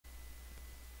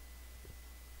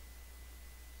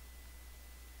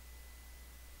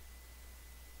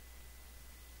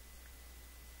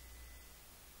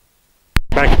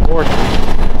back and forth,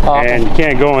 and you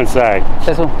can't go inside.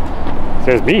 Says who?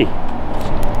 Says me.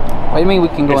 What do you mean we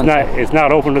can go inside? It's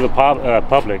not open to the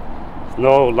public. There's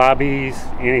no lobbies,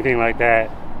 anything like that.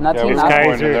 Not yeah, too we're not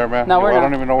going in there, man. No, we're I not.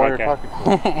 don't even know what Okay. you're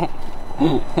talking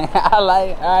to. I like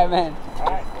it. All right, man. All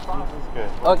right, no problem. Good.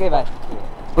 Okay, bye.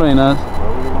 Following us.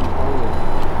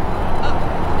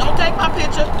 Don't take my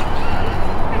picture.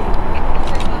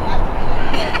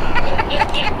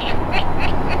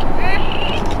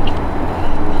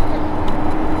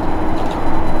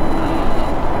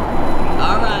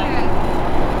 All right.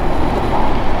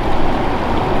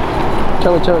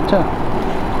 Chill.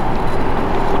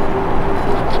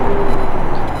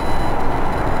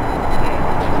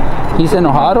 He's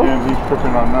enojado? And he's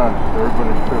tripping on us.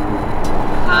 Everybody's tripping.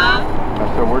 Huh? I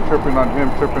said we're tripping on him,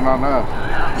 tripping on us.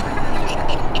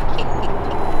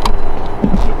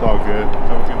 It's all good.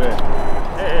 Have a good day.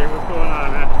 Hey, what's going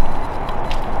on, man?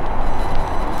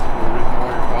 The reason why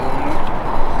you're following us?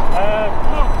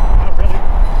 No, not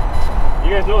really.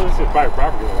 You guys know this is private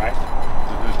property, right?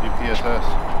 This is DPSS.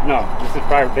 No, this is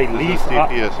private. They lease. This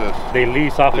is DPSS. They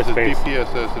lease office This space. is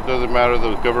DPSS. It doesn't matter.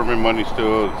 The government money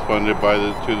still is funded by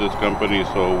to this company,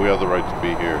 so we have the right to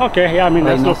be here. Okay, yeah, I mean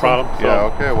that's no problem. So,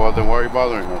 Yeah. Okay. Well, then why are you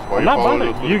bothering us? Why are I'm you not following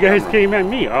bothering. us with You the guys camera? came at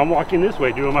me. I'm walking this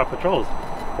way doing my patrols.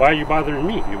 Why are you bothering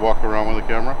me? You walk around with a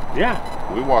camera? Yeah,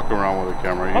 We walk around with a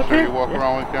camera. Are you sure you walk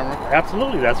around with a camera?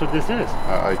 absolutely. That's what this is.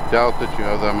 I doubt that you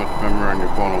have that much memory on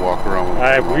your phone to walk around with a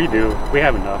camera. We do. We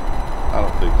have enough. I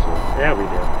don't think so. Yeah, we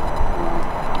do.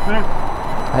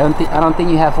 I don't think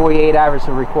you have 48 hours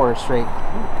to record straight.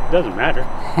 Doesn't matter.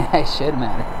 It should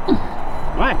matter.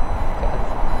 Why?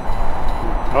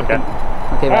 Okay.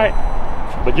 Okay, All bye. right.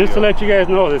 But just to let you guys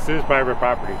know, this is private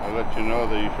property. I let you know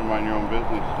that you should mind your own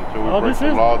business. Until we Oh, break this the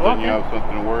is- law, then okay. you have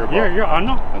something to worry about. I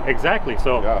know. Exactly.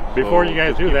 So Yeah, before so you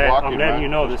guys just do keep that, walking, I'm letting man. you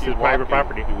know Just this is keep private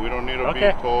walking. property. We don't need to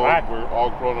Okay, be told. right. We're all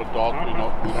grown adults. We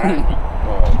don't Right.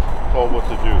 told what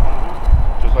to do.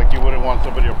 Just like you wouldn't want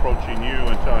somebody approaching you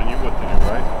and telling you what to do,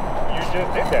 right? You just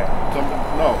did that.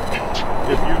 No.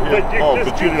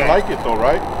 But you didn't like it though,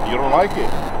 right? You don't like it.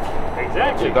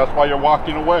 Exactly. See, that's why you're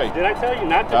walking away. Did I tell you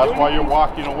not to do That's anything? why you're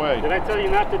walking away. Did I tell you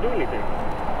not to do anything?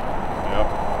 Yeah.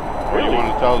 Well, Really? you want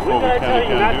to tell us When what we did I can tell and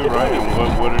you not can't to do, do right? And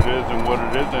anything? what it is and what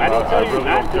it isn't. I didn't tell you really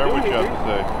not don't to care do what you have to anything.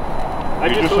 say. I You're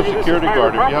just just told a you this is security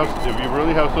private guard. property. If you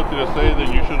really have something to say, then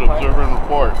you should observe and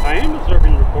report. I am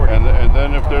observing and reporting. And then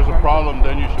if there's a problem,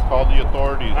 then you should call the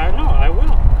authorities. I know, I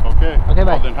will. Okay. Okay,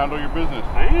 bye. Well, then handle your business.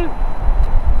 I am.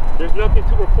 There's nothing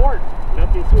to report,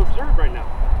 nothing to observe right now.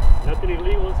 Nothing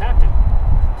illegal has happened.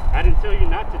 I didn't tell you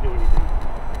not to do anything.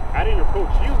 I didn't approach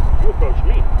you, you approached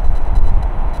me.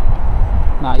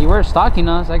 Nah, you were stalking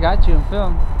us. I got you on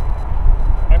film.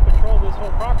 I patrol this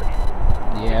whole property.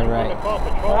 Yeah, If you right. want to call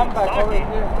patrol and stalking,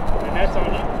 and that's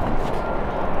on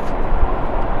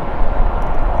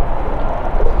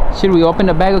you. Should we open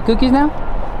the bag of cookies now?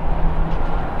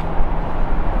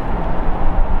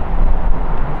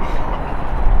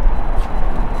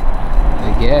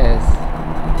 I guess.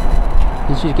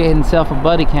 He should get himself a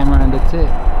buddy camera and that's it.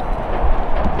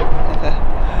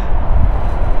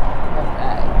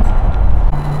 Alright.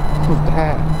 Who's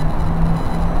that?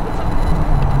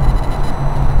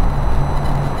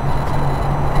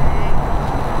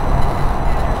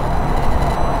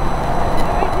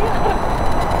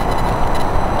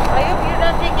 I hope you're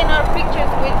not taking our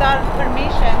pictures without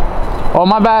permission. Oh,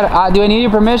 my bad. Do I need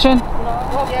your permission?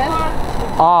 Yes?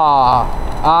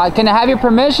 Can I have your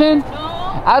permission?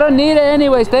 No. I don't need it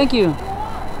anyways, thank you.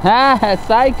 Ah,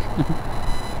 psych.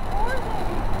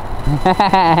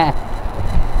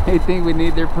 I think we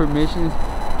need their permissions.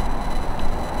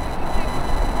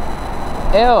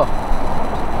 Ew.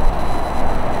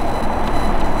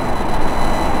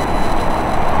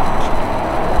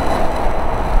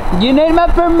 You need my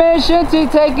permission to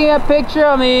taking a picture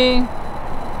of me.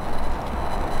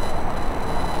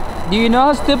 Do you know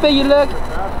how stupid you look?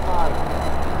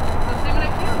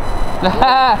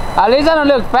 At least I don't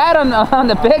look fat on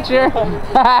the picture.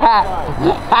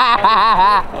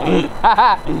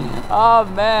 Oh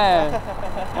man.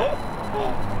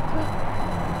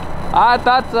 I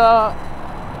thought so.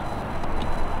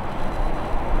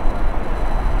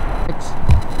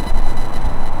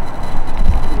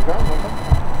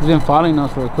 He's been following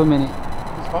us for a good minute.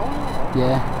 He's following us?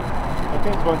 Yeah. I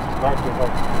think he's going to start to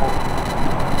like.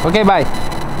 Okay, bye.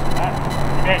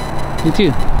 You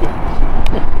too.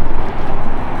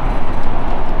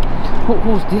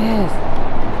 Who's this?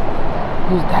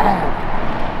 Who's that?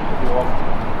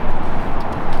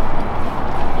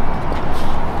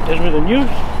 Is it the news?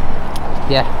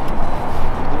 Yeah.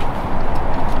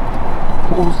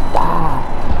 Who's that?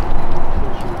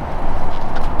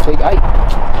 big. Ay,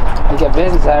 they got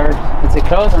business hours. Is it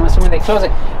closed? I'm assuming they close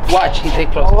it. Watch, they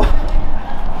close it.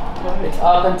 It's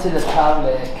open to the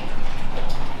public.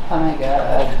 Oh my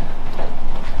god.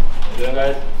 Yeah,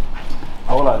 guys.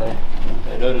 Hola there.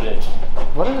 Hello today.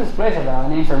 What is this place about?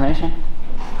 Any information?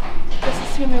 This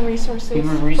is Human Resources,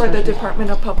 Human for Resources? the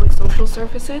Department of Public Social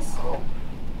Services.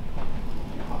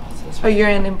 Are you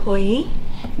an employee?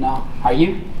 No. Are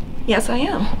you? Yes, I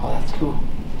am. Oh, that's cool.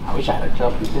 I wish I had a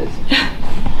job with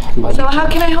this. So how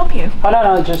can I help you? Oh,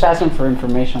 no, just asking for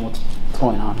information. What's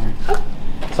going on here? Oh.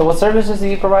 So what services do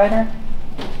you provide here?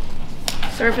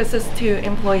 Services to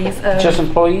employees of... Just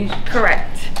employees?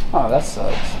 Correct. Oh, that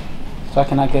sucks. So I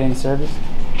cannot get any service?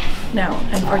 No,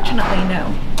 unfortunately,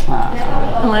 no.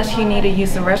 Ah. Unless you need to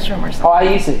use the restroom or Oh, something.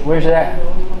 I use it. Where's it at?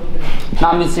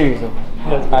 Not me serious though.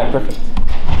 Alright, perfect.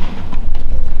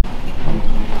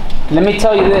 Let me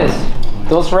tell you this.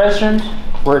 Those restrooms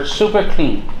were super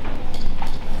clean.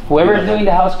 Whoever's doing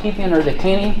the housekeeping or the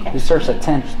cleaning deserves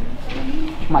attention.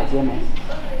 My goodness.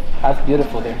 That's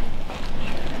beautiful there.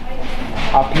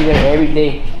 I'll be there every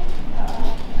day.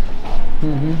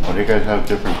 Well, you guys have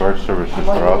different guard services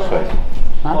for outside.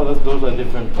 Huh? Oh, those are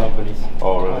different companies.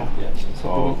 Oh, really? Yeah.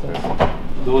 Oh, okay.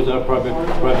 Those are private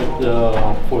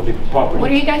for the property. What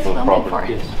are you guys Those filming for?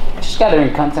 properties. Yes. Just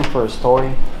gathering content for a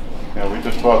story. Yeah, we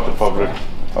just go out to public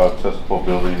accessible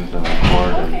buildings and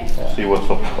record and see what's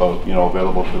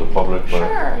available to the public. But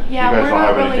Sure. Yeah, you guys we're don't not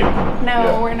have really... anything. No,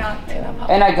 Yeah. we're not to the public.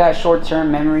 And I got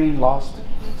short-term memory lost.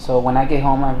 So when I get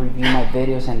home, I review my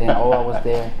videos and then I was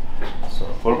there. So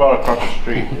What about across the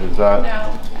street? Is that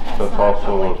No. that's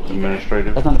also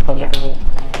administrative? that's not the public of it.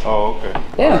 Oh, okay.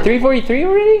 Damn, 343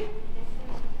 already?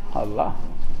 Allah.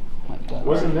 My God.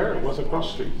 Wasn't there? It was across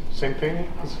the street. Same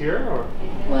thing as here, or?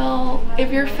 Well,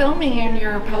 if you're filming and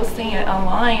you're posting it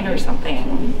online or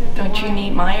something, don't you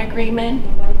need my agreement?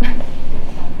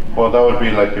 Well, that would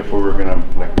be like if we were gonna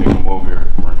like make a movie or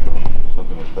a commercial,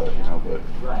 something like that,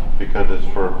 But because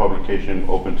it's for publication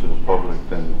open to the public,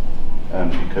 then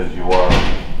and because you are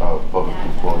a public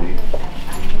employee,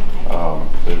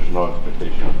 there's no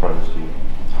expectation of privacy.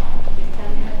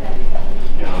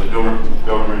 The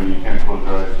government, you can't close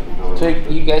your eyes to the government. So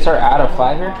you guys are out of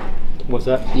 5 here? What's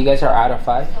that? You guys are out of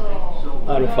 5?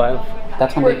 Out of 5.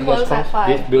 That's when We're you guys closed at close?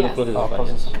 5. This building yes. closes Oh, at 5.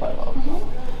 closes at 5.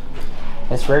 Oh.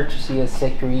 It's rare to see a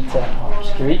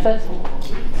securitas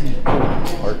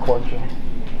or cordial.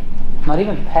 Not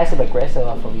even passive aggressive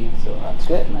off of you, so that's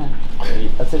good, man.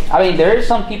 That's it. I mean, there are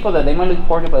some people that they might look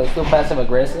cordial, but they're still passive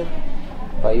aggressive.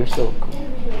 But you're still cool.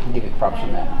 I'll give you props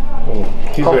on that.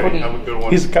 He's Hopefully- Have a good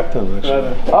one. He's a captain,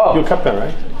 actually. Oh, You're captain,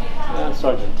 right?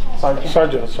 Sergeant. sergeant.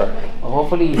 Sergeant, sorry. Well,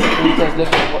 hopefully,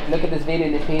 securitas look at this video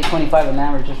and they pay 25 an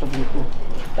hour just for being cool.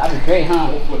 That'd be great,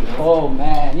 huh? Oh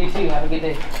man, you too. Have a good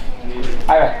day.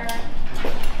 All right.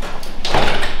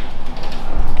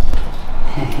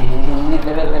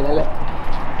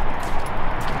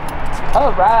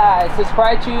 All right,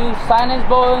 subscribe to Silence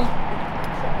Boy,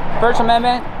 First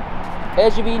Amendment,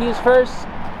 SUV News First,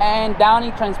 and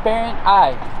Downey Transparent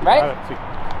Eye, right?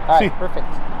 All right, perfect.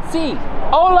 See,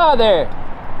 hola there.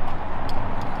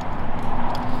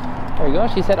 There you go.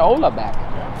 She said hola back.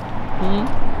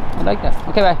 I like that.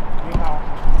 Okay, bye.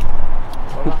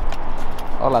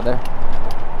 Hola there.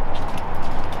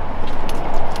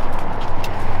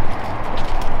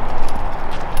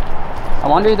 I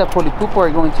wonder if the Polipupo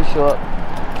are going to show up.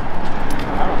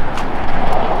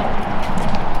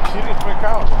 She didn't freak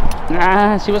out.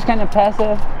 Nah, she was kind of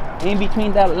passive in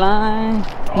between that line.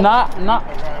 Not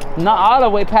all the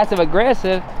way passive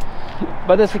aggressive,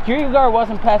 but the security guard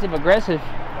wasn't passive aggressive.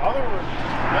 Other was,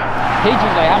 yeah. He's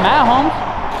just like, I'm out, Holmes.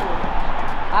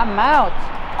 I'm out.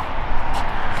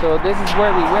 So this is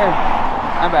where we were.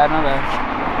 My bad.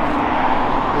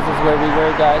 This is where we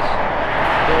were, guys.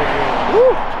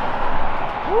 Woo!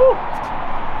 Woo!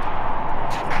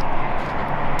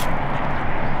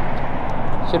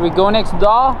 Should we go next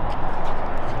door?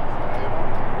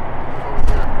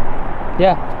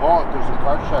 Yeah. Oh, there's a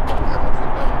car check over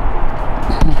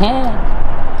there.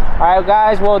 Alright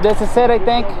guys, well this is it I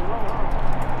think.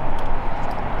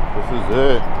 This is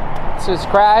it.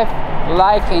 Subscribe,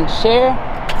 like and share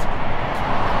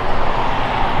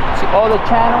to all the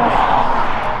channels.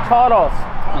 Todos.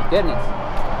 My goodness.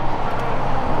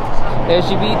 There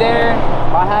should be there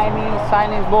behind me,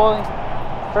 Silence Boy,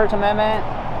 First Amendment,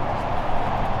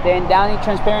 then Downey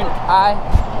Transparent Eye.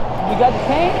 You got the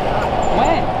cane?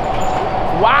 When?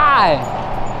 Why?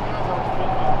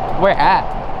 Where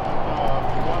at?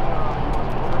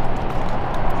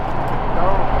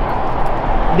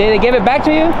 Did they give it back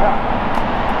to you?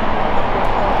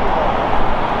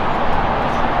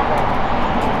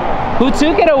 Who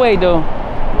took it away though?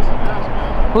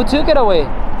 Who took it away? The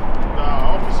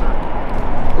officer,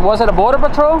 Was it a border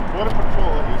patrol? border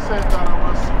patrol, he said that I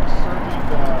was serving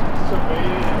the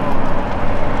surveying or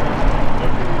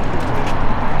looking into the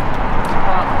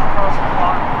cross the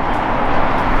park.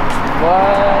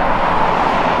 What?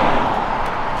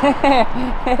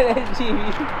 Jimmy.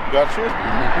 Got you?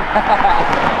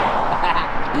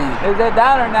 Is that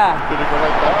down or not? Did it go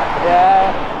like that? Yeah.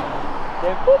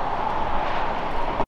 Then, boop.